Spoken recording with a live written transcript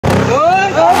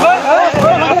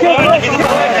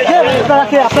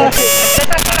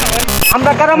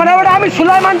আমরা কারো মানে ওটা আমি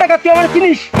সুলাইমান ডাকাত, তুই আমার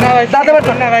চিনিস না ভাই? দাদা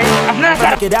বেটা না ভাই, আপনার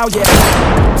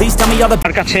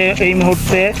কাছে এই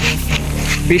মুহূর্তে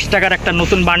 20 টাকার একটা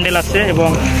নতুন বান্ডেল আছে এবং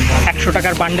 100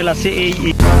 টাকার বান্ডেল আছে।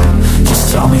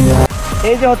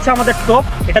 এই যে হচ্ছে আমাদের টপ,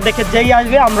 এটা দেখে যেই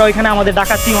আসবে আমরা ওইখানে আমাদের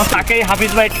ডাকাত টিম আছে, তাকে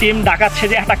হাফিজ ভাই টিম ডাকাত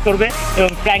সেজে অ্যাটাক করবে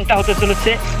এবং প্র্যাঙ্কটা হতে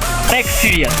চলেছে নেক্সট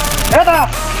সিরিয়াস।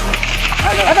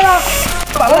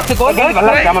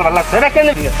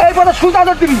 এই বড়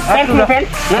সুদাদর দিবি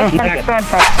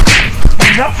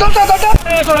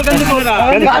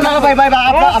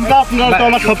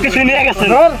সবকিছু নিয়ে গেছেন,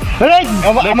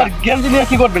 আমার গেঞ্জি নিয়ে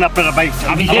কি করবেন আপনারা ভাই?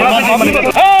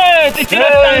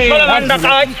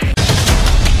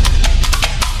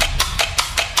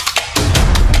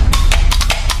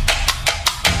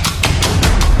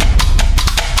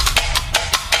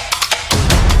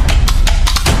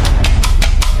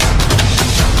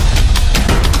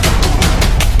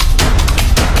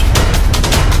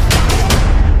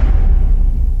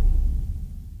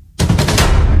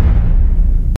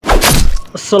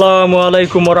 আসসালামু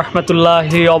আলাইকুম ওয়া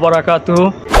রাহমাতুল্লাহি ওয়া বারাকাতুহু।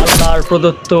 আল্লাহর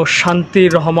প্রদত্ত শান্তি,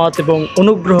 রহমত এবং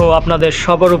অনুগ্রহ আপনাদের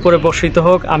সবার উপরে বর্ষিত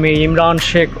হোক। আমি ইমরান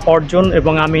শেখ অর্জন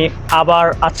এবং আমি আবার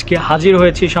আজকে হাজির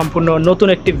হয়েছি সম্পূর্ণ নতুন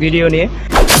একটি ভিডিও নিয়ে।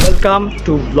 Welcome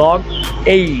to blog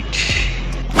 8।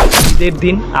 ঈদের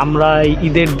দিন, আমরা এই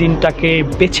ঈদের দিনটাকে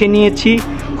বেছে নিয়েছি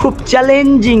খুব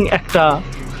চ্যালেঞ্জিং একটা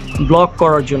ব্লগ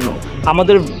করার জন্য।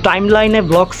 আমাদের টাইমলাইনে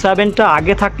ব্লগ 7টা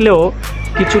আগে থাকলেও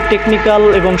কিছু টেকনিক্যাল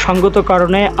এবং সঙ্গত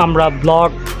কারণে আমরা ব্লগ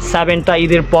 7টা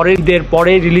ঈদের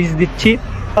পরে রিলিজ দিচ্ছি।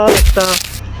 একটা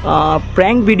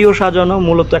প্র্যাঙ্ক ভিডিও সাজানো,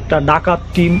 মূলত একটা ডাকাত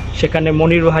টিম, সেখানে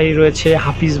মনির ভাই রয়েছে,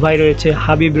 হাফিজ ভাই রয়েছে,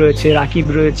 হাবিব রয়েছে, রাকিব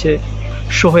রয়েছে,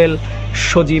 সোহেল,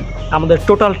 সজীব, আমাদের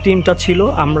টোটাল টিমটা ছিল।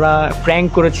 আমরা প্র্যাঙ্ক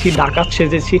করেছি, ডাকাত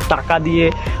সেজেছি, টাকা দিয়ে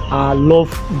লোভ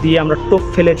দিয়ে আমরা টোপ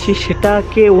ফেলেছি।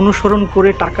 সেটাকে অনুসরণ করে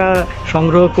টাকা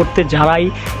সংগ্রহ করতে যারাই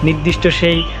নির্দিষ্ট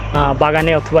সেই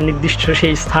বাগানে অথবা নির্দিষ্ট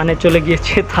সেই স্থানে চলে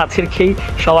গিয়েছে তাদেরকেই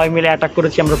সবাই মিলে অ্যাটাক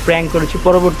করেছি, আমরা প্র্যাঙ্ক করেছি।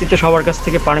 পরবর্তীতে সবার কাছ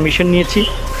থেকে পারমিশন নিয়েছি।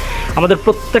 আমাদের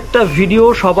প্রত্যেকটা ভিডিও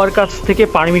সবার কাছ থেকে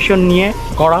পারমিশন নিয়ে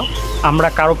করা। আমরা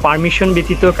কারো পারমিশন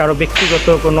ব্যতীত কারো ব্যক্তিগত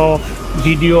কোনো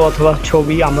ভিডিও অথবা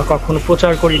ছবি আমরা কখনো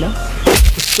প্রচার করি না।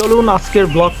 চলুন আজকের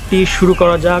ব্লগটি শুরু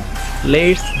করা যাক।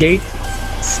 Let's get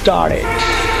started.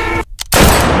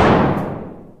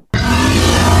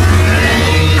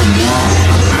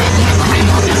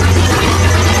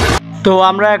 তো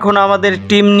আমরা এখন আমাদের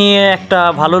টিম নিয়ে একটা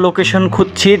ভালো লোকেশন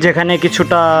খুঁজছি, যেখানে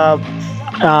কিছুটা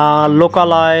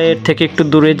লোকালয় থেকে একটু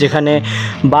দূরে, যেখানে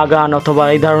বাগান অথবা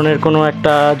এই ধরনের কোনো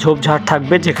একটা ঝোপঝাড়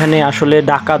থাকবে, যেখানে আসলে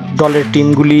ডাকাত দলের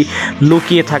টিমগুলি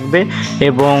লুকিয়ে থাকবে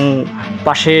এবং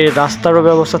পাশে রাস্তারও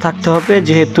ব্যবস্থা থাকতে হবে,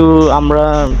 যেহেতু আমরা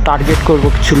টার্গেট করব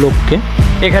কিছু লোককে।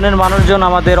 এখানের মানুষজন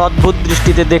আমাদের অদ্ভুত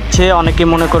দৃষ্টিতে দেখছে, অনেকে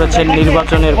মনে করেছেন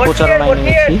নির্বাচনের প্রচারণায়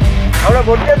নিয়েছি। আমরা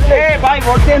ভোট দিয়েছি ভাই,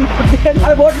 ভোট দেন,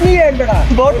 আরে ভোট নিয়েন বেটা,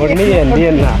 ভোট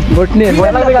নিয়েন না, ভোট নিয়েন, ভোট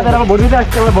লাগবে কাদের? আমরা ভোট দিতে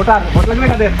আসছি, আমরা ভোটার, ভোট লাগবে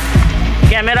কাদের?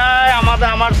 ক্যামেরায়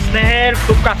আমার স্নেহের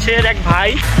খুব কাছের এক ভাই,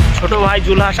 ছোট ভাই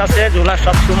জুলহাস আছে। জুলহাস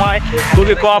সবসময়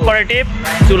খুবই কোঅপারেটিভ,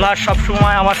 জুলহাস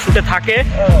সবসময় আমার শুটে থাকে।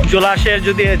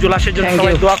 জুলহাসের জন্য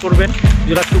সবাই দোয়া করবেন।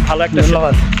 জুলহাস খুব ভালো একটা,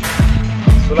 ধন্যবাদ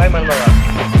সুলাইমান বাবা।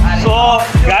 সো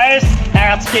গাইস,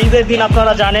 আজকে ঈদের দিন,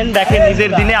 আপনারা জানেন, দেখেন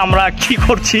ঈদের দিনে আমরা কি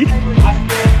করছি।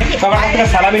 সবার কাছ থেকে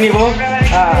সালামি নিব,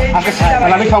 আজকে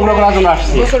সালামি সংগ্রহ করার জন্য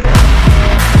আসছি।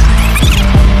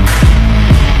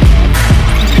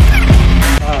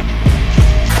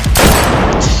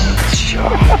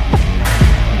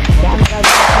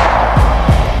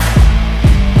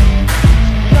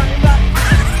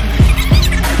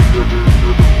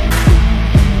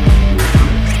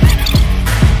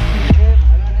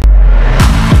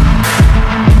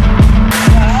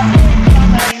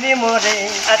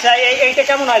 আচ্ছা, এইটা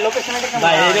কেমন হয়? লোকেশন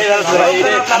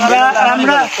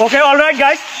আমরা ওকে, অলরাইট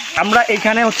গাইস, আমরা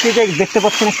এখানে হচ্ছে যে দেখতে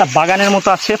পাচ্ছেন একটা বাগানের মতো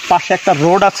আছে, পাশে একটা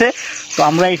রোড আছে। তো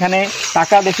আমরা এখানে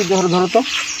টাকা দেখি, ধরো তো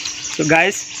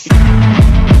গাইস,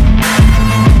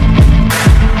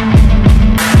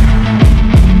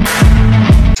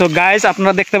 তো গাইস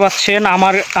আপনারা দেখতে পাচ্ছেন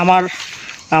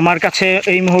আমার কাছে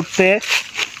এই মুহূর্তে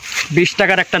 20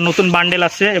 টাকার একটা নতুন বান্ডেল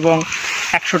আছে এবং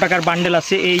 100 টাকার বান্ডেল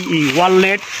আছে। এই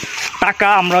ওয়ালেট টাকা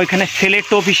আমরা ওইখানে ফেলে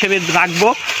টোপ হিসেবে রাখবো।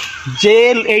 যে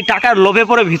এই টাকার লোভে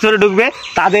পরে ভিতরে ঢুকবে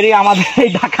তাদেরই আমাদের এই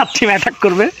ডাকাত টিম অ্যাটাক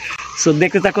করবে। সো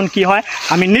দেখতে থাকুন কি হয়।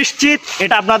 আমি নিশ্চিত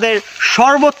এটা আপনাদের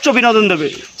সর্বোচ্চ বিনোদন দেবে।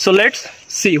 So let's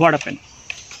see what happen.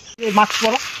 Mask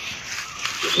পরো,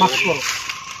 মাস্ক পরো।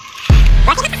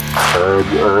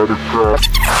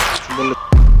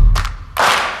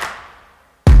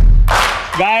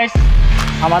 গাইস,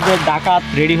 আমাদের ডাকাত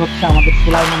রেডি হচ্ছে, আমাদের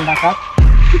সুলাইমান ডাকাত,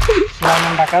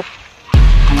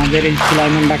 আমাদের এই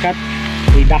সুলাইমান ডাকাত।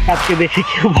 এই ডাকাতকে দেখে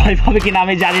কেউ ভয় পাবে কিনা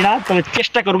আমি জানি না, তবে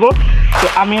চেষ্টা করব। তো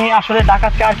আমি আসলে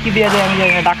ডাকাতকে আর কি দিয়ে যায় আমি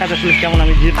জানি না, ডাকাত আসলে কেমন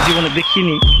আমি জীবনে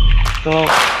দেখিনি। তো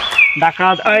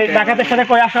ডাকাতের সাথে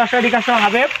কই আসো আসো এদিকে আসো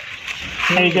হাবিব।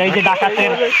 এই যে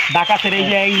ডাকাতের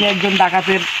এই যে একজন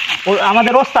ডাকাতের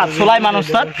আমাদের ওস্তাদ সুলাইমান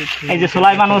ওস্তাদ, এই যে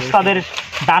সুলাইমান ওস্তাদের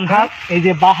ডান হাত, এই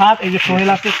যে বাঁ হাত, এই যে সোহেল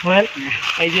আছে সোহেল,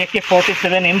 এই যে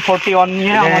AK-47 M41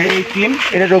 নিয়ে আমাদের এই টিম।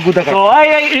 এটা রঘু দাকাত। তো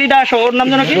এইটা ওর নাম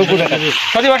যেন কি,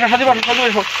 সজীব।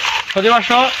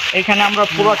 এখানে আমরা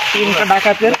পুরো টিমটা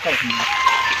ডাকাতের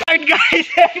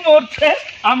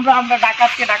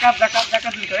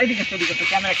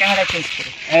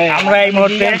আমরা এই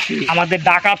মুহূর্তে আমাদের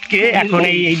ডাকাতকে এখন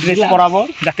এই ড্রেস পরাবো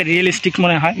যাতে রিয়েলিস্টিক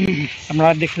মনে হয়। আমরা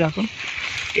দেখে রাখুন,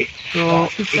 তো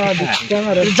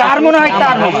যার মনে হয়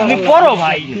তার তুমি পরো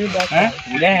ভাই।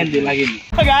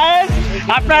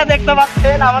 আপনারা দেখতে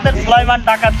পাচ্ছেন আমাদের সুলাইমান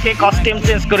ডাকাতকে কস্টিউম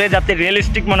চেঞ্জ করে যাতে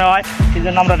রিয়েলিস্টিক মনে হয়, সেই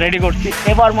জন্য আমরা রেডি করছি।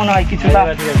 এবার মনে হয় কিছুটা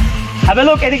হবে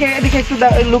লোক, এদিকে একটু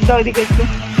লুক দাও, এদিকে একটু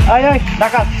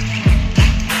ডাকাত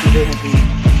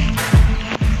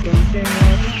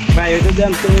ভাই ওইটা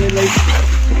দেন তুমি,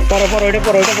 পরো ওইটা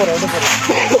পরো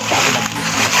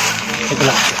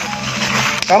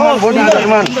কামান বডি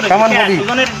কামান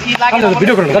বডি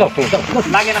ভিডিও করুন চলো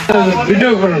লাগে না,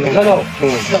 ভিডিও করুন চলো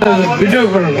ভিডিও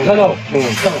করুন চলো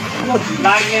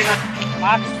লাগে না।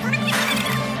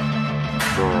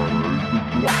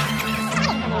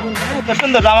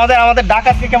 সুন্দর আমাদের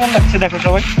ডাকাতকে কেমন লাগছে দেখো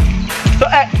সবাই। তো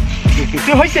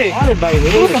কি হয়েছে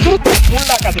মূল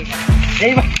ডাকাত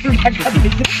এই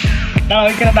দাঁড়া,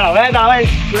 ওইখানে দাঁড়াও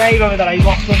এইভাবে দাঁড়া, এই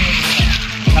বক্স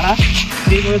দাঁড়া,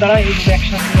 এইভাবে দাঁড়া, এইভাবে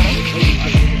একসাথে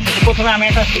প্রথমে আমি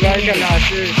একটা আছে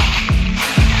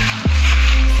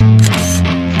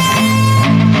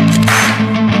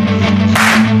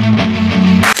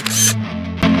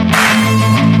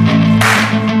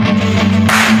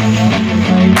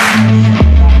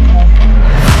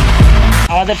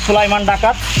আমাদের সুলাইমান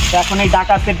ডাকাত। এখন এই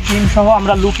ডাকাতের টিম সহ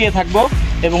আমরা লুকিয়ে থাকবো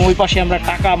এবং ওই পাশে আমরা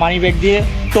টাকা মানি ব্যাগ দিয়ে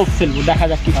টোপ ফেলবো, দেখা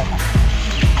যাক কি হয়।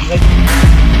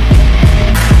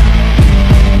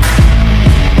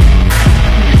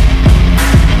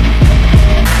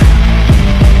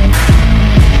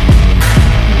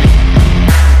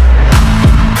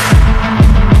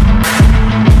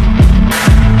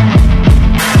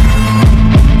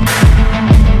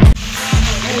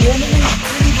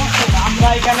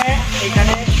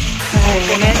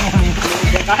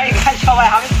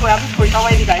 সবাই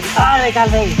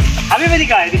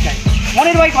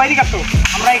মনির ভাই কয় দিকে আসো,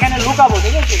 আমরা এখানে লুকাবো,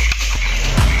 ঠিক আছে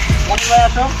মনির ভাই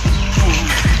আসো,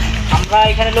 আমরা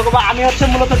এখানে লুকাবো। আমি হচ্ছে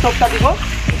মূলত চোখটা দিব,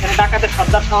 এখানে ডাকাতের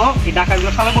সর্দার সহ এই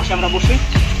ডাকাতগুলোর সবাই বসে আমরা বসি।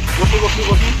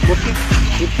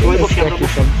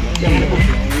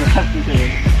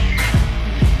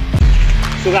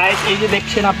 তো গাইস এই যে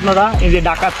দেখছেন আপনারা, এই যে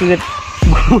ডাকাতদের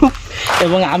গ্রুপ,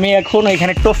 এবং আমি এখন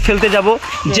এখানে টোপ ফেলতে যাব,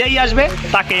 যেই আসবে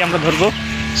তাকেই আমরা ধরবো।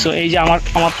 সো এই যে আমার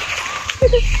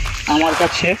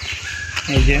কাছে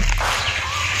এই যে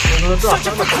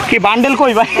কি বান্ডেল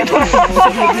কই ভাই,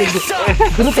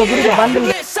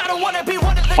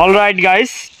 অলরাইট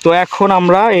গাইস, তো এখন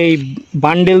আমরা এই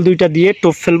বান্ডেল দুইটা দিয়ে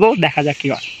টোপ ফেলবো, দেখা যাক কি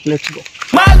হয়। Let's go.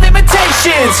 My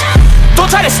limitations, don't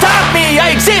try to stop me. I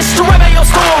exist to write my own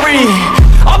story.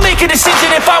 I'll make a decision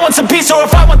if I want some peace or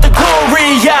if I want the glory.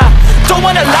 Yeah, don't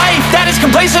want a life that is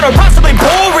complacent or possibly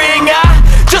boring. I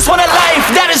just want a life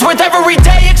that is worth every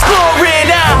day exploring.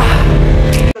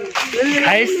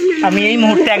 Guys আমি এই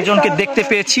মুহূর্তে একজনকে দেখতে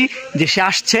পেয়েছি যে সে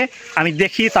আসছে, আমি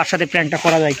দেখি তার সাথে প্ল্যানটা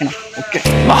করা যায় কিনা। ওকে,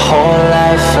 My whole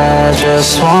life I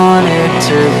just wanted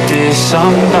to be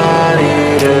somebody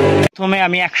to... প্রথমে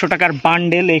আমি 100 টাকার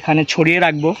বান্ডেল এখানে ছড়িয়ে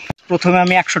রাখবো। প্রথমে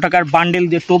আমি 100 টাকার বান্ডেল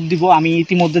দিয়ে টোপ দিব। আমি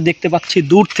ইতিমধ্যে দেখতে পাচ্ছি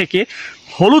দূর থেকে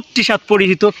হলুদ টি শার্ট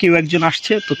পরিহিত কেউ একজন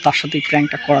আসছে, তো তার সাথে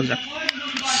প্র্যাঙ্কটা করা যাক।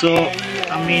 সো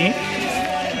আমি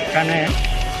এখানে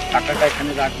টাকাটা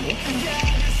এখানে রাখবো।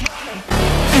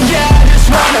 Yeah, I just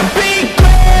wanna be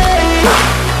great.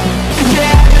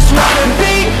 Yeah, I just wanna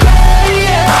be great.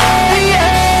 Yeah, yeah,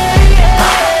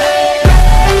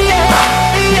 yeah, yeah,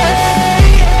 yeah.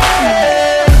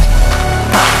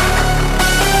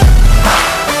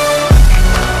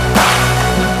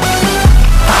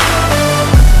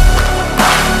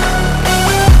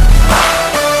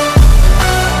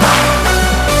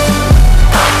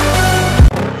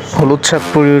 হলুদ শার্ট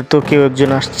পরিহিত কেউ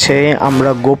একজন আসছে,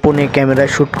 আমরা গোপনে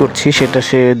ক্যামেরায় শ্যুট করছি, সেটা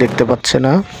সে দেখতে পাচ্ছে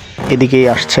না। এদিকেই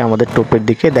আসছে আমাদের টোপের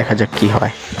দিকে, দেখা যাক কি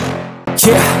হয়।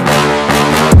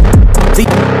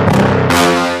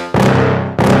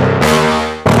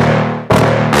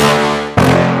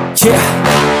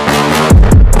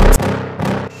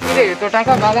 তো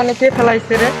টাকা বাগানে কে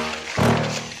ফেলাইছে রে?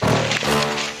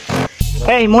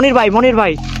 এই মনির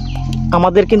ভাই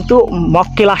আমাদের কিন্তু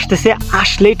মক্কেল আসতেছে,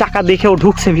 আসলেই টাকা দেখেও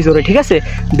ঢুকছে ভিতরে, ঠিক আছে?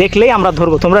 দেখলেই আমরা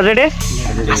ধরবো। তোমরা রেডি?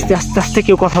 আস্তে আস্তে আস্তে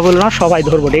কেউ কথা বলো না, সবাই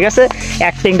ধরবো, ঠিক আছে?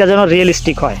 অ্যাক্টিংটা যেন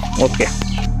রিয়েলিস্টিক হয়। ওকে।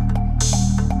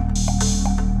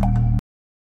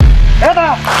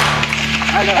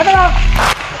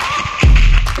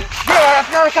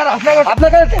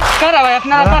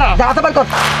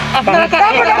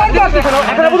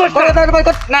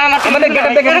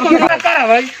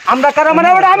 আমরা কারা মানে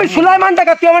আমি সুলাইমান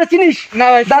ডাকাত, তুই আমার চিনিস না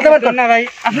ভাই? দাদা না ভাই,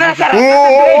 আপনারা কারা?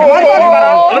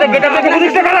 আমাদের গেটআপ দেখে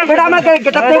বুঝিস না কারা? বেটা আমার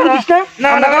গেটআপ দেখে বুঝিস না? না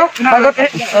না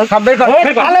সব বের কর।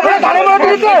 আলে বড় গালে বড়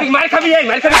দিতে মার খাবি, এই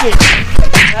মার খাবি তুই।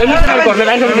 এমনি কর করবে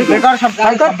লাইন হবে বেকার সব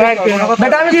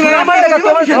বেটা আমি সুলাইমান ডাকাত,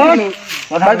 তুই আমার চিনিস?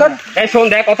 এই শোন,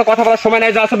 দেখ কত কথা বলার সময়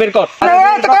নাই, যা আছে বের কর।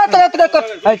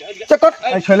 চেক কর,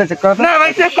 এই শৈলে চেক কর না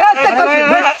ভাই, চেক কর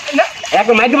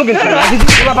একদম মাইক দেবো কিন্তু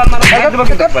পুরো বাল মারা মাইক দেবো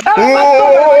কিন্তু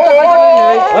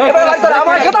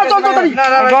আমার কথা চল চল না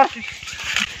না ভাই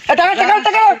টাকা টাকা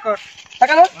টাকা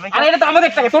টাকা না, আরে এটা তো আমাদের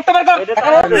টাকা, তোরটা বের কর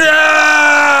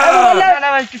না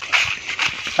ভাই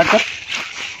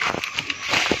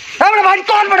আমরা ভাই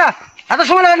কোন বড়া এত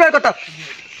সময় লাগে বের করতে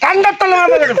কান্ডার তো লাগা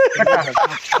বের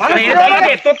মানে এটা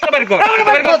আমাকে তোরটা বের কর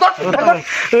বের কর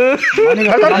মানে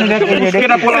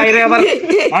কেনা পোলা এর আবার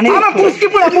মানে আমার পুষ্টি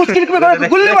পুরা মুশকিল করে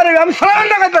গুল্লি মারে আমি সারা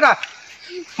টাকা বেটা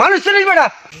মানুষ চিনিস বেটা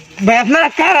ভাই আপনারা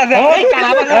কারা দেন ওই কারা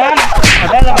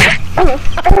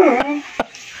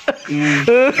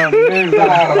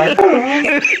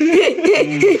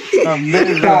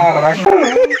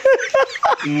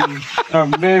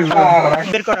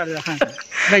বের করা রাখা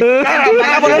ভাই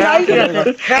কারা বলে নাই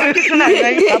কিছু নাই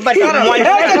ভাই আব্বা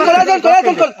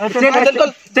চল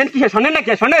চেন কি শোনেন না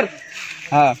কি শোনেন?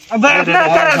 হ্যাঁ ভাই আপনারা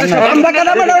কারা আমরা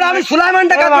কারা বলে আমি সুলাইমান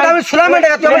ডাকাত, আমি সুলাইমান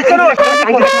ডাকাত, তুমি কেন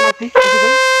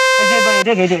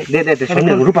দে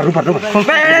শোনেন রূপা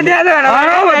ভাই দে দে না ভাই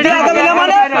দে না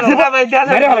মানে ভাই দে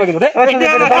মেরে ভালো কিন্তু দে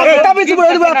একটা বেশি বড়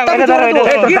দিব একটা বেশি বড়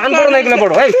দান বড় না এগুলো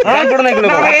বড় এই দান বড় না এগুলো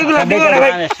বড় এগুলো দিব না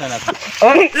ভাই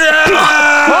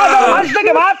মাছ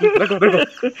থেকে মাছ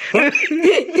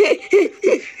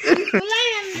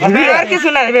আর কিছু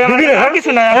নাই আর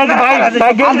কিছু নাই ভাই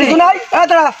ভাই গেম কিছু নাই এ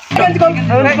দাঁড়া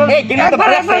এই গেম তো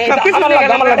ভালো আছে আমার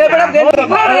লাগা এ বড় গেম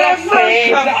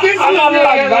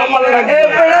আমার লাগা এ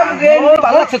বড় গেম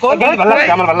ভালো লাগছে কোন ভালো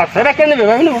লাগছে আমার ভালো লাগছে এটা কেন নেবে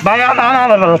ভাই আমার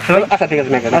ভালো লাগছে আচ্ছা ঠিক আছে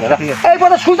এই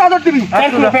বড় সুতা ধর দিবি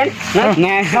প্যান্ট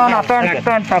না প্যান্ট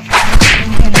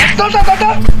চল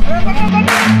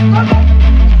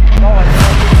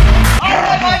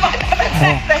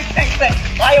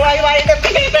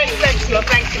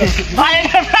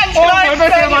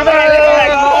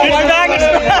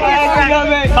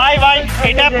ভাই ভাই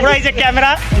এটা পুরো এই যে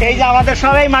ক্যামেরা, এই যে আমাদের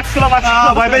সবাই মাস্ক ছিল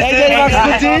ভাই ভাই এই যে মাস্ক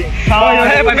খুঁজি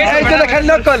এই যে দেখেন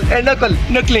নকল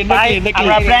নকলি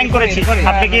আমরা প্র্যাঙ্ক করেছি।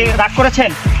 আপনি কি রাগ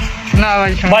করেছেন? না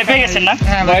ভাই ভয় পেয়ে গেছেন না?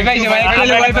 হ্যাঁ ভয় পেয়েছি ভাই,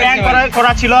 প্র্যাঙ্ক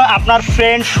করা ছিল আপনার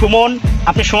ফ্রেন্ড সুমন,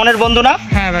 আপনি সুমনের বন্ধু না?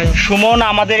 হ্যাঁ ভাই সুমন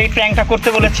আমাদের এই প্র্যাঙ্কটা করতে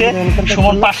বলেছে,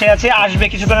 সুমন পাশে আছে, আসবে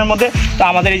কিছুক্ষণের মধ্যে। তো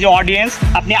আমাদের এই যে অডিয়েন্স,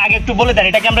 আপনি আগে একটু বলে দেন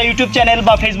এটা কি আমরা ইউটিউব চ্যানেল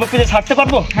বা ফেসবুক পেজে ছাড়তে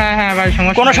পারবো? হ্যাঁ হ্যাঁ ভাই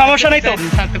কোনো সমস্যা নেই তো?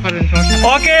 ছাড়তে পারবেন,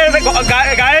 ওকে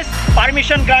গাইস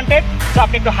পারমিশন গ্রান্টেড। তো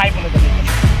আপনি একটু হাই বলে দেন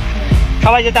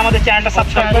সবাই, যাতে আমাদের চ্যানেলটা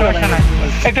সাবস্ক্রাইব করে।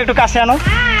 একটু কাছে আনো,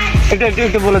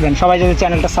 একটু বলে দেন সবাই যাতে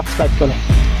চ্যানেলটা সাবস্ক্রাইব করে।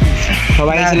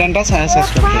 সবাই চ্যানেলটা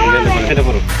সাবস্ক্রাইব করে সেটা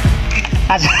করুন।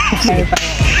 আচ্ছা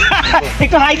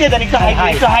একটু হাই দিয়ে দেন,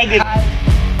 একটু হাই দিয়ে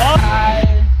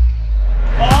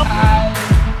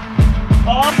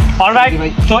অলরাইট।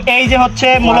 তো এই যে হচ্ছে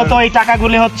মূলত এই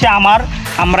টাকাগুলি হচ্ছে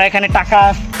আমরা এখানে টাকা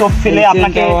টোপ ফেলে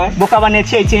আপনাকে বোকা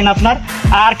বানিয়েছি। এই চেইন আপনার,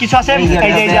 আর কিছু আছে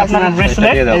এই যে আপনার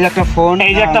ব্রেসলেট,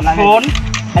 এই যে একটা ফোন,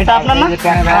 এটা আপনার না?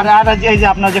 আর এই যে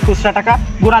আপনার যে খুচরা টাকা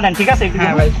গুনা দেন, ঠিক আছে?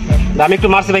 আমি একটু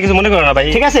মারছি ভাই, কিছু মনে করো না ভাই,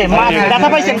 ঠিক আছে? ব্যথা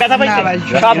পাইছেন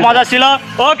সব মজা ছিল।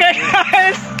 ওকে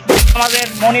আমাদের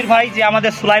মনির ভাই যে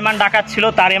আমাদের সুলাইমান ডাকাত ছিল,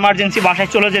 তার এমার্জেন্সি বাসায়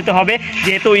চলে যেতে হবে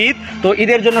যেহেতু ঈদ। তো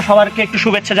ঈদের জন্য সবাইকে একটু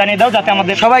শুভেচ্ছা জানিয়ে দাও, যাতে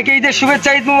আমাদের সবাইকে ঈদের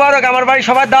শুভেচ্ছা, ঈদ মুবারক। আমার বাড়ি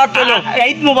সবার দাওয়াত পেলো।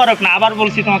 ঈদ মুবারক না, আবার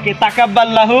বলছি তোমাকে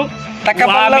তাকাব্বাল্লাহু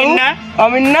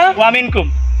আমিন্না ওয়া মিনকুম,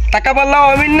 তাকাব্বাল্লাহু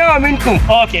আমিন্না ওয়া মিনকুম।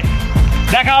 ওকে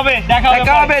দেখা হবে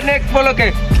নেক্সট ব্লকে।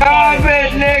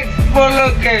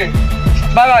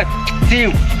 Bye bye, C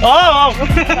you.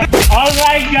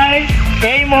 Alright guys,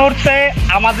 এই মুহূর্তে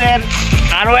আমাদের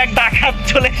আরো এক ডাকাত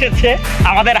চলে এসেছে,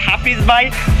 আমাদের হাফিজ ভাই।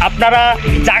 আপনারা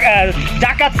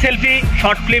ডাকাত সেলফি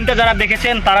শর্ট ফিল্মটা যারা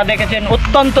দেখেছেন তারা দেখেছেন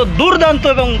অত্যন্ত দুর্দান্ত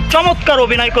এবং চমৎকার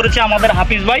অভিনয় করেছে আমাদের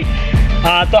হাফিজ ভাই।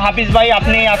 তো হাফিজ ভাই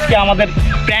আপনি আজকে আমাদের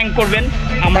প্র্যাঙ্ক করবেন,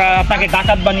 আমরা আপনাকে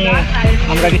ডাকাত বানিয়ে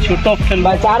আমরা কিছু টপ ফেলবো,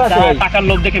 টাকার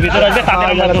লোভ দেখে ভিতরে আসবে তাদের।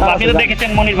 আপনি তো দেখেছেন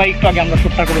মনির ভাই একটু আগে আমরা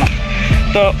শুটটা করলাম।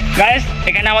 তো গাইস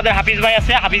এখানে আমাদের হাফিজ ভাই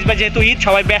আছে। হাফিজ ভাই যেহেতু ঈদ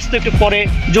সবাই ব্যস্ত, একটু পরে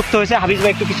যুক্ত হয়েছে। হাফিজ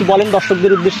ভাই একটু কিছু বলেন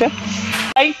দর্শকদের উদ্দেশ্যে।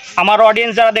 ভাই আমার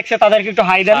অডিয়েন্স যারা দেখছে তাদেরকে একটু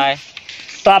হাই দেন।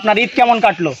 তো আপনার ঈদ কেমন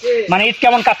কাটলো, মানে ঈদ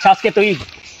কেমন কাটছে? আজকে তো ঈদ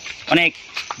অনেক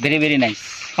ভেরি ভেরি নাইস,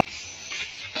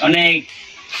 অনেক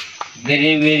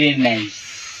ভেরি ভেরি নাইস,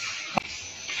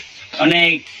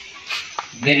 অনেক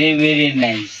ভেরি ভেরি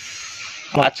নাইস।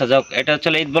 আচ্ছা যাক, এটা হচ্ছে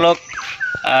ঈদ ব্লগ,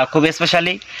 খুব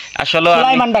স্পেশালি আসলে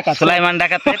সুলাইমান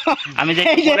ডাকাতের আমি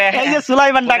যে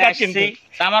সুলাইমান ডাকাত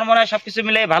আমার মনে হয় সবকিছু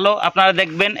মিলে ভালো। আপনারা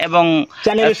দেখবেন এবং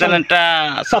চ্যানেলটা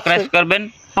সাবস্ক্রাইব করবেন,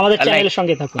 আমাদের চ্যানেলের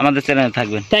সঙ্গে থাকবেন, আমাদের চ্যানেলে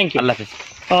থাকবেন। থ্যাংক ইউ, আল্লাহ হাফেজ।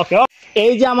 ওকে,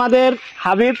 এই যে আমাদের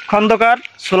হাবিব খন্দকার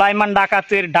সুলাইমান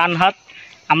ডাকাতের ডান হাত,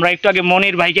 আমরা একটু আগে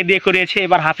মনির ভাইকে দিয়ে করিয়েছি,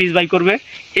 এবার হাফিজ ভাই করবে।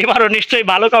 এবারও নিশ্চয়ই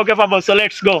ভালো কাউকে পাবো। So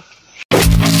let's go.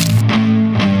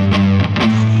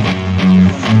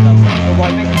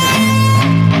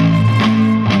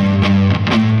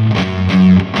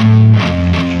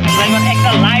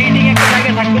 একটা লাইটিং একটা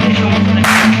জায়গায় থাকবে,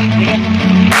 সমস্যা নেই, ঠিক আছে?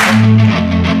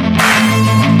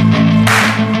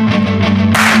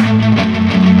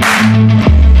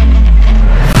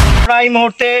 এই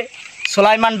মুহূর্তে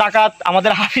সুলাইমান ডাকাত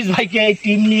আমাদের হাফিজ ভাইকে এই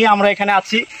টিম নিয়ে আমরা এখানে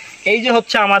আছি। এই যে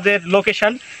হচ্ছে আমাদের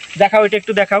লোকেশন, দেখাও, এটা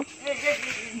একটু দেখাও।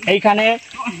 এইখানে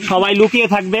সবাই লুকিয়ে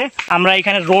থাকবে, আমরা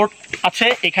এখানে রোড আছে,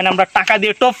 এখানে আমরা টাকা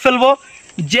দিয়ে টপ ফেলবো।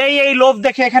 যেই এই লোভ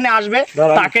দেখে এখানে আসবে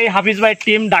তাকেই হাফিজ ভাইয়ের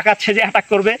টিম ডাকাত সেজে অ্যাটাক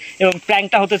করবে এবং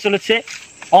প্র্যাঙ্কটা হতে চলেছে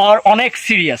অনেক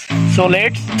serious. So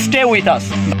let's stay with us.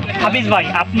 হাফিজ ভাই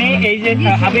আপনি এই যে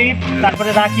হাবিব,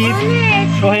 তারপরে রাকিব,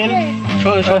 সোহেল,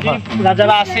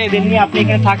 যারা আছে এদের নিয়ে আপনি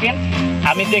এখানে থাকেন।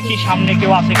 আমি দেখি সামনে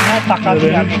কেউ আছে কিনা, টাকা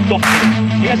দিয়ে আমি টপ ফেলবো,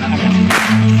 ঠিক আছে?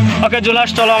 ওকে জুলাস,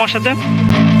 চলো আমার সাথে।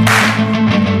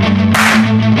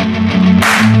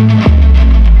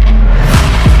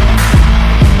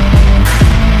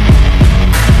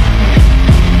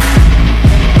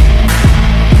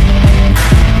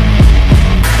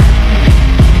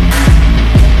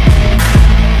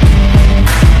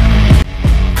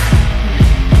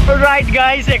 রাইট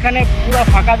গাইস, এখানে পুরো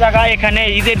ফাঁকা জায়গা, এখানে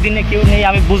ঈদের দিনে কেউ নেই,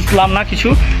 আমি বুঝলাম না কিছু।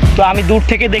 তো আমি দূর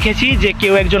থেকে দেখেছি যে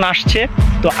কেউ একজন আসছে,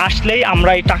 তো আসলেই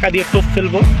আমরা এই টাকা দিয়ে টোপ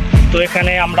ফেলবো। তো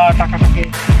এখানে আমরা টাকাটাকে,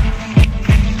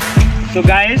 তো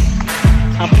গাইস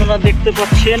আপনারা দেখতে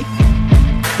পাচ্ছেন,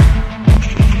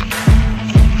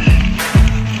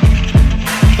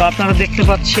 তো আপনারা দেখতে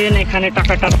পাচ্ছেন এখানে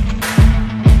টাকাটা।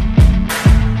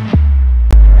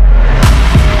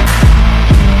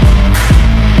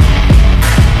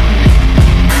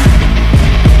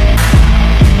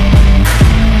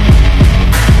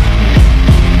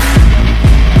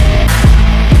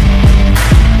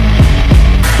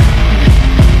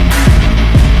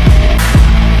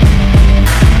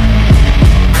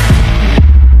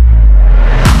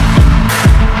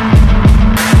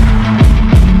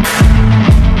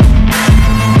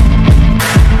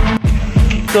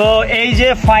 তো এই যে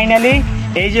ফাইনালি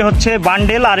এই যে হচ্ছে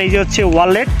বান্ডেল আর এই যে হচ্ছে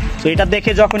ওয়ালেট। তো এটা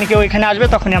দেখে যখনই কেউ এখানে আসবে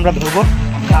তখনই আমরা ধরবো।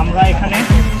 আমরা এখানে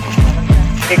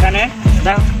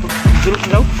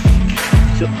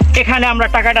এখানে আমরা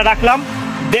টাকাটা রাখলাম।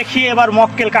 দেখি এবার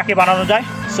মক্কেল কাকে বানানো যায়।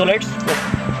 So let's go.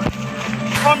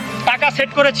 এখন টাকা সেট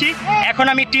করেছি, এখন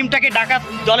আমি টিমটাকে ডাকাত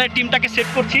দলের টিমটাকে সেট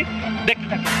করছি, দেখতে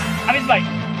থাকুন। হাফিজ ভাই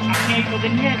আপনি এই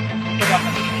ওদের নিয়ে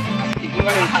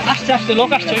আসছে, আসছে লোক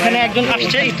আসছে, এখানে একজন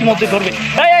আসছে ইতিমধ্যে ধরবে।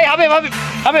 এই হবে হবে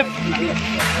হবে,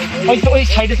 ওই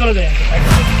সাইডে চলে যায়,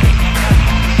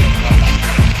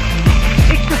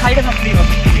 একটু সাইডে থাকলেই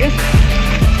হবে, ঠিক আছে?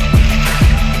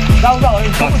 যাও যাও,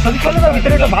 চলে যাও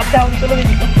ভিতরে, একটু ভাত দেওয়া চলে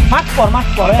যাবি। মাছ পর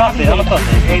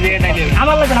এই জায়গায়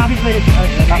আমার লাগে না, হাফিজ ভাই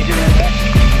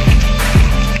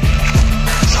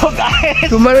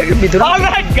তোমার ভিতরে।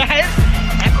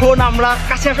 এখন আমরা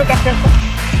কাছে আসো, কাছে আসো।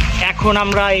 এখন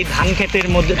আমরা এই ধান ক্ষেতের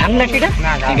মধ্যে, ধান না এটা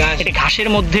ঘাসের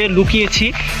মধ্যে লুকিয়েছি।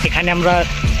 এখানে আমরা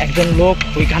একজন লোক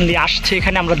ওইখান দিয়ে আসছে,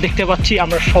 এখানে আমরা দেখতে পাচ্ছি।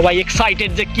 আমরা সবাই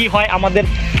এক্সাইটেড যে কি হয়। আমাদের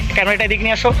ক্যামেরাটা দিক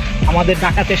নিয়ে আসো। আমাদের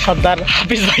ডাকাতের সর্দার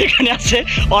হাফিজ ভাই এখানে আছে,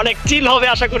 অনেক চিল হবে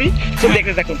আশা করি। তো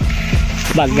দেখতে থাকুন।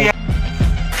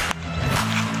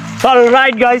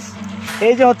 অলরাইট গাইস,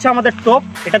 এই যে হচ্ছে আমাদের টপ,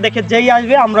 এটা দেখে যেই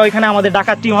আসবে আমরা ওইখানে আমাদের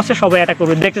ডাকাত টিম আছে, সবাই এটা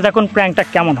করবে। দেখতে থাকুন প্র্যাঙ্কটা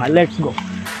কেমন হয়। Let's go.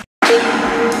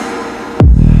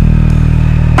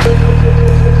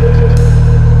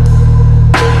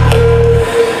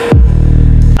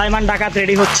 সুলাইমান ডাকাত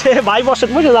রেডি হচ্ছে। ভাই বসে,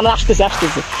 বুঝে জানো আসতেছে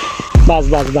আসতেছে, বাস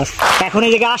বাস বাস। এখন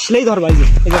এই জায়গায় আসলেই ধর ভাই।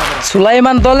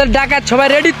 সুলাইমান দলের ডাকাত সবাই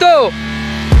রেডি তো?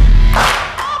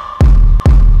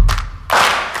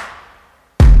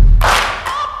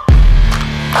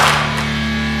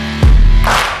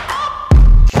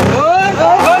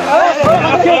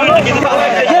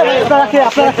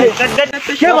 আপনারা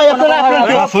কে ভাই আপনারা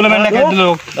সুলেমান ডাকাত দিল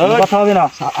কথা হবে না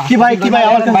কি ভাই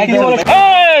আমার ভাই কি বলে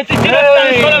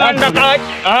সুলেমান ডাকাত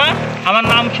আমার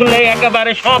নাম শুনলে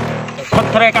একেবারে সব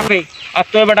থরথরে কাঁপে আর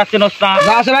তুই বেটা চিনস না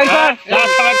ভাই স্যার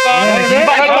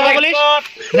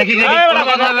দেখি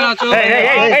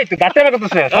এই তুই গাতে বের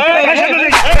করতেছিস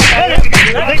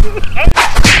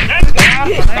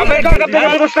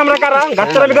আমরা কারা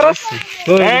গাছরা বিগরস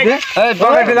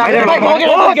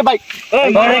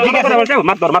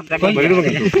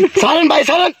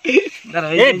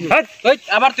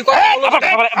আবার তুই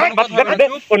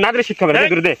না দিলে শিক্ষা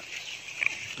হবে দে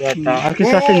আর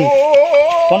কিছু আসেনি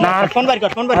ফোন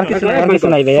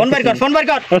নাই ভাই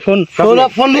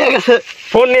ফোন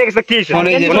নিয়ে গেছে কি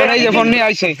ফোন নিয়ে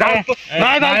আইছে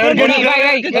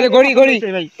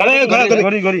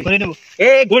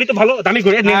ঘড়ি তো ভালো দামি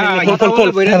ঘড়ি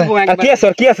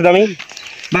কি আছে দামি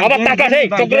আবার টাকা নেই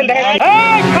চোখের দেখা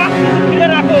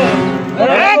রাখো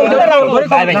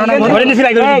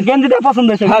গেঞ্জিটা পছন্দ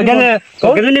হয়েছে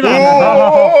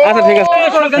আচ্ছা ঠিক আছে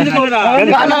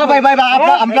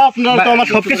আমার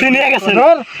সবকিছু নিয়ে গেছেন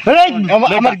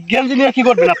আমার গেঞ্জি নিয়ে কি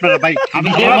করবেন আপনারা ভাই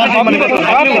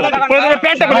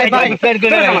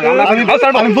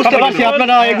আমি বুঝতে পারছি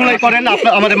আপনারা এগুলাই করেন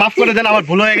আমাদের মাফ করে দেন আমার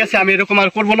ভুল হয়ে গেছে আমি এরকম আর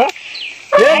করবো না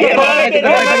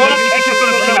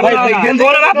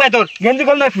গেঞ্জি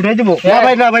করলে ফুটাই দিব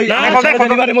ভাই না ভাই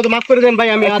পরিবারের মতো মাফ করে দেন ভাই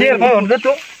আমি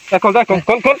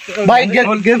ভাই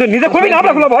নিজে খুবই না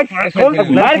আপনার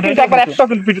ভাই কিন্তু একবার একটা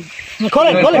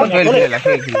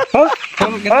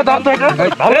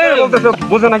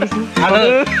বোঝে না কিছু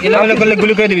করলে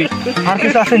গুলি করে দিবি আর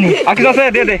কিছু আসেনি আর কিছু আছে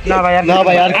দে না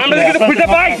ভাই আমরা কিছু খুঁজে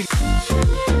পাই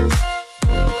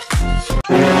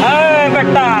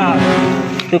বেটা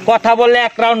তুই কথা বললে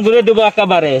এক রাউন্ড ঘুরে দেবো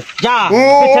একেবারে যা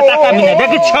পিছে তাকাবি না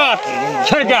দেখি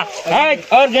সরে যা এই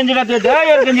ওর গেঞ্জিটা দিয়ে দে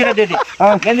ওর গেঞ্জিটা দিয়ে দে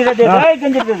গেঞ্জিটা দিয়ে দে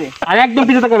গেঞ্জিটা দিয়ে দে আর একদম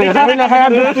পিছে তাকাবি না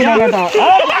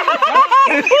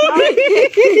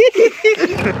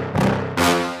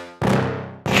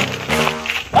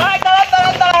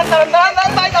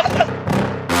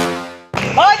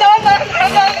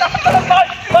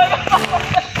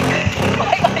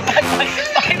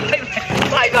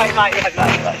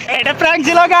এটা প্র্যাঙ্ক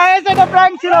ছিল গাইস এটা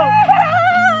প্র্যাঙ্ক ছিল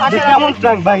আচ্ছা কেমন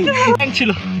প্র্যাঙ্ক ভাই প্র্যাঙ্ক ছিল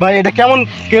ভাই এটা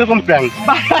কিরকম প্র্যাঙ্ক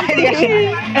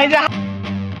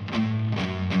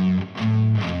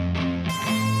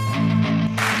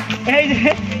এই যে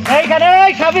এইখানে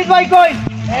সাবিত ভাই কই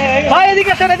ভাই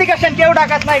এদিকে আসেন কেউ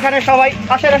ডাকাত না এখানে সবাই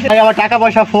আসেন ভাই আমার টাকা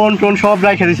পয়সা ফোন টোন সব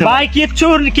রেখে দিয়েছে ভাই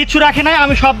কিচ্ছু রাখে নাই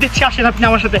আমি সব দিচ্ছি আসেন আপনি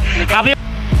আমার সাথে আমি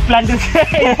প্ল্যান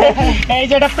এই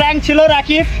যে এটা প্র্যাঙ্ক ছিল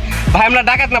রাকিব ভাই আমরা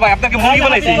ডাকাত না ভাই আপনাকে মুরগি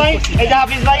বানাইছি এই যে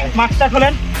হাফিজ ভাই মাস্কটা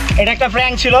খোলেন এটা একটা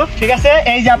প্র্যাঙ্ক ছিল ঠিক আছে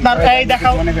এই যে আপনার এই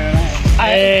দেখাও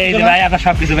এই যে ভাই আপনার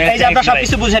সবকিছু ভাই এই যে আপনার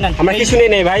সবকিছু বুঝে নেন আমরা কিছু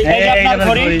নেই ভাই এই যে আপনার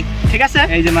ঘড়ি ঠিক আছে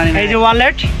এই যে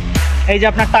ওয়ালেট এই যে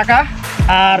আপনার টাকা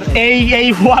আর এই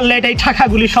ওয়ালেট এই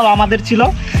টাকাগুলি সব আমাদের ছিল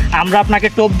আমরা আপনাকে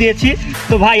টোপ দিয়েছি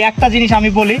তো ভাই একটা জিনিস আমি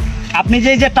বলি আপনি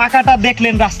যে টাকাটা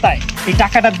দেখলেন রাস্তায় এই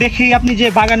টাকাটা দেখেই আপনি যে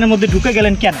বাগানের মধ্যে ঢুকে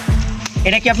গেলেন কেন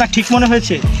এটা কি আপনার ঠিক মনে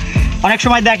হয়েছে অনেক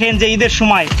সময় দেখেন যে ঈদের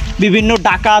সময় বিভিন্ন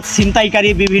ডাকাত ছিনতাইকারী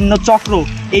বিভিন্ন চক্র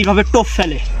এইভাবে টোপ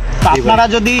ফেলে তো আপনারা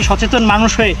যদি সচেতন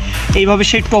মানুষ হয়ে এইভাবে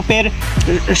সেই টোপের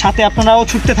সাথে আপনারাও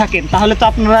ছুটতে থাকেন তাহলে তো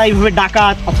আপনারা এইভাবে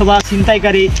ডাকাত অথবা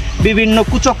ছিনতাইকারী বিভিন্ন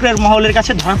কুচক্রের মহলের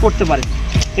কাছে ধরা পড়তে পারেন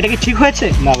এটা কি ঠিক হয়েছে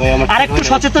না ভাই আমার আরেকটু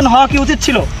সচেতন হওয়া কি উচিত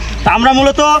ছিল তো আমরা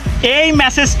মূলত এই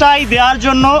মেসেজটাই দেওয়ার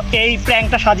জন্য এই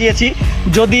প্র্যাঙ্কটা সাজিয়েছি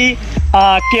যদি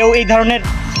কেউ এই ধরনের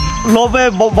লোভে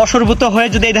বশীভূত হয়ে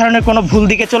যদি এই ধরনের কোনো ভুল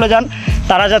দিকে চলে যান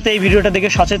তারা যাতে এই ভিডিওটা দেখে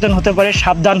সচেতন হতে পারে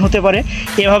সাবধান হতে পারে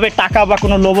এভাবে টাকা বা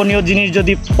কোনো লোভনীয় জিনিস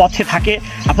যদি পথে থাকে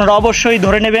আপনারা অবশ্যই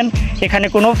ধরে নেবেন এখানে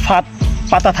কোনো ফাঁদ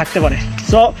পাতা থাকতে পারে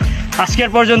সো আজকের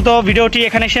পর্যন্ত ভিডিওটি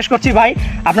এখানে শেষ করছি ভাই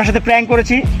আপনার সাথে প্র্যাঙ্ক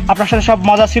করেছি আপনার সাথে সব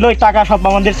মজা ছিল এই টাকা সব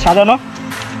আমাদের সাজানো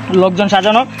লোকজন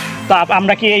সাজানো তো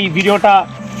আমরা কি এই ভিডিওটা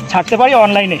ছাড়তে পারি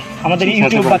অনলাইনে আমাদের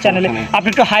ইউটিউব বা চ্যানেলে আপনি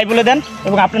একটু হাই বলে দেন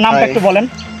এবং আপনার নামটা একটু বলেন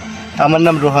আমার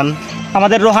নাম রোহান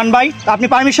আমাদের রোহান ভাই আপনি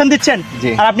পারমিশন দিচ্ছেন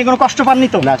আর আপনি কোনো কষ্ট পাননি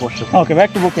তো না কষ্ট ওকে ভাই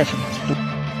একটু বুকে আসেন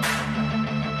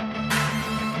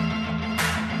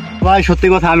ভাই সত্যি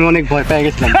কথা আমি অনেক ভয় পেয়ে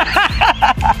গেছিলাম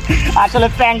আসলে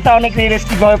প্র্যাঙ্কটা অনেক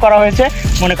রিয়েলিস্টিক ভাবে করা হয়েছে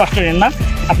মনে কষ্ট নেন না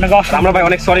আপনাকে আমরা ভাই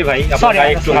অনেক সরি ভাই আপনার ভাই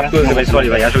একটু হাত তুলে ভাই সরি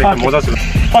ভাই আসলে একটা মজা ছিল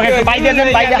ওকে বাই দিয়ে দেন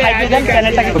বাই দিয়ে হাই দিয়ে দেন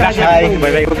চ্যানেলটাকে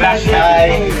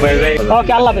বাই বাই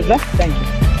ওকে আল্লাহ হাফেজ থ্যাংক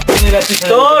ইউ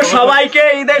তো সবাইকে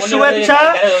ঈদের শুভেচ্ছা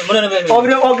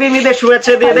অগ্রিম ঈদের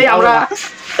শুভেচ্ছা দিয়ে দেই আমরা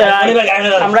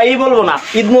বলবো না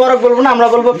ঈদ মুবারক বলবো না আমরা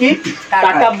বলবো কি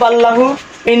তাকাব্বাল্লাহু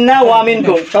মিন্না ওয়া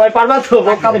মিনকুম সবাই পারবা তো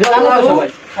সবাই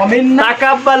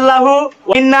তাকাব্বাল্লাহু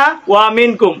মিন্না ওয়া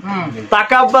মিনকুম।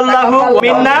 তাকাব্বাল্লাহু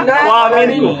মিন্না ওয়া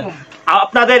মিনকুম।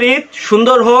 আপনাদের ঈদ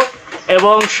সুন্দর হোক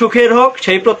এবং সুখের হোক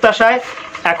সেই প্রত্যাশায়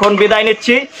এখন বিদায়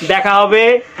নিচ্ছি। দেখা হবে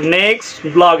নেক্সট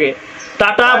ব্লগে।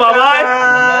 টাটা, বাবাই।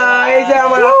 এই যে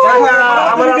আমার